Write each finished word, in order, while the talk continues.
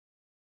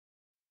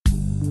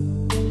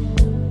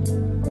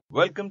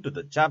Welcome to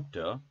the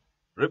chapter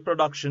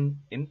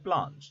Reproduction in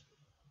Plants.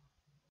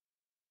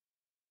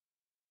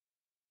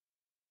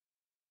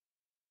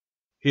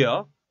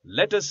 Here,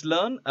 let us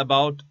learn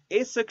about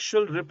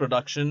asexual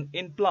reproduction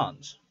in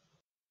plants.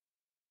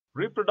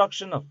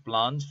 Reproduction of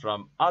plants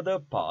from other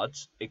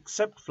parts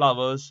except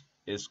flowers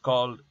is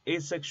called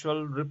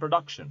asexual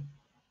reproduction.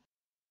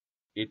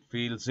 It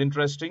feels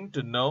interesting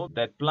to know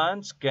that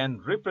plants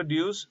can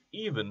reproduce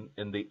even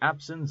in the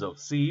absence of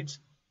seeds,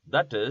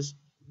 that is,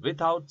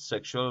 without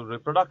sexual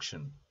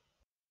reproduction.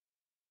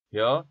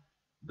 Here,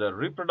 the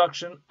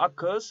reproduction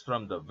occurs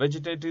from the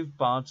vegetative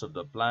parts of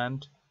the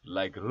plant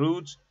like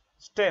roots,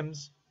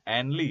 stems,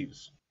 and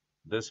leaves.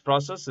 This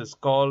process is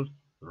called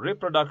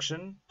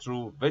reproduction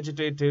through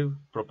vegetative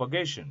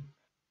propagation.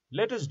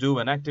 Let us do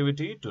an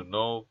activity to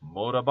know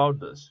more about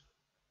this.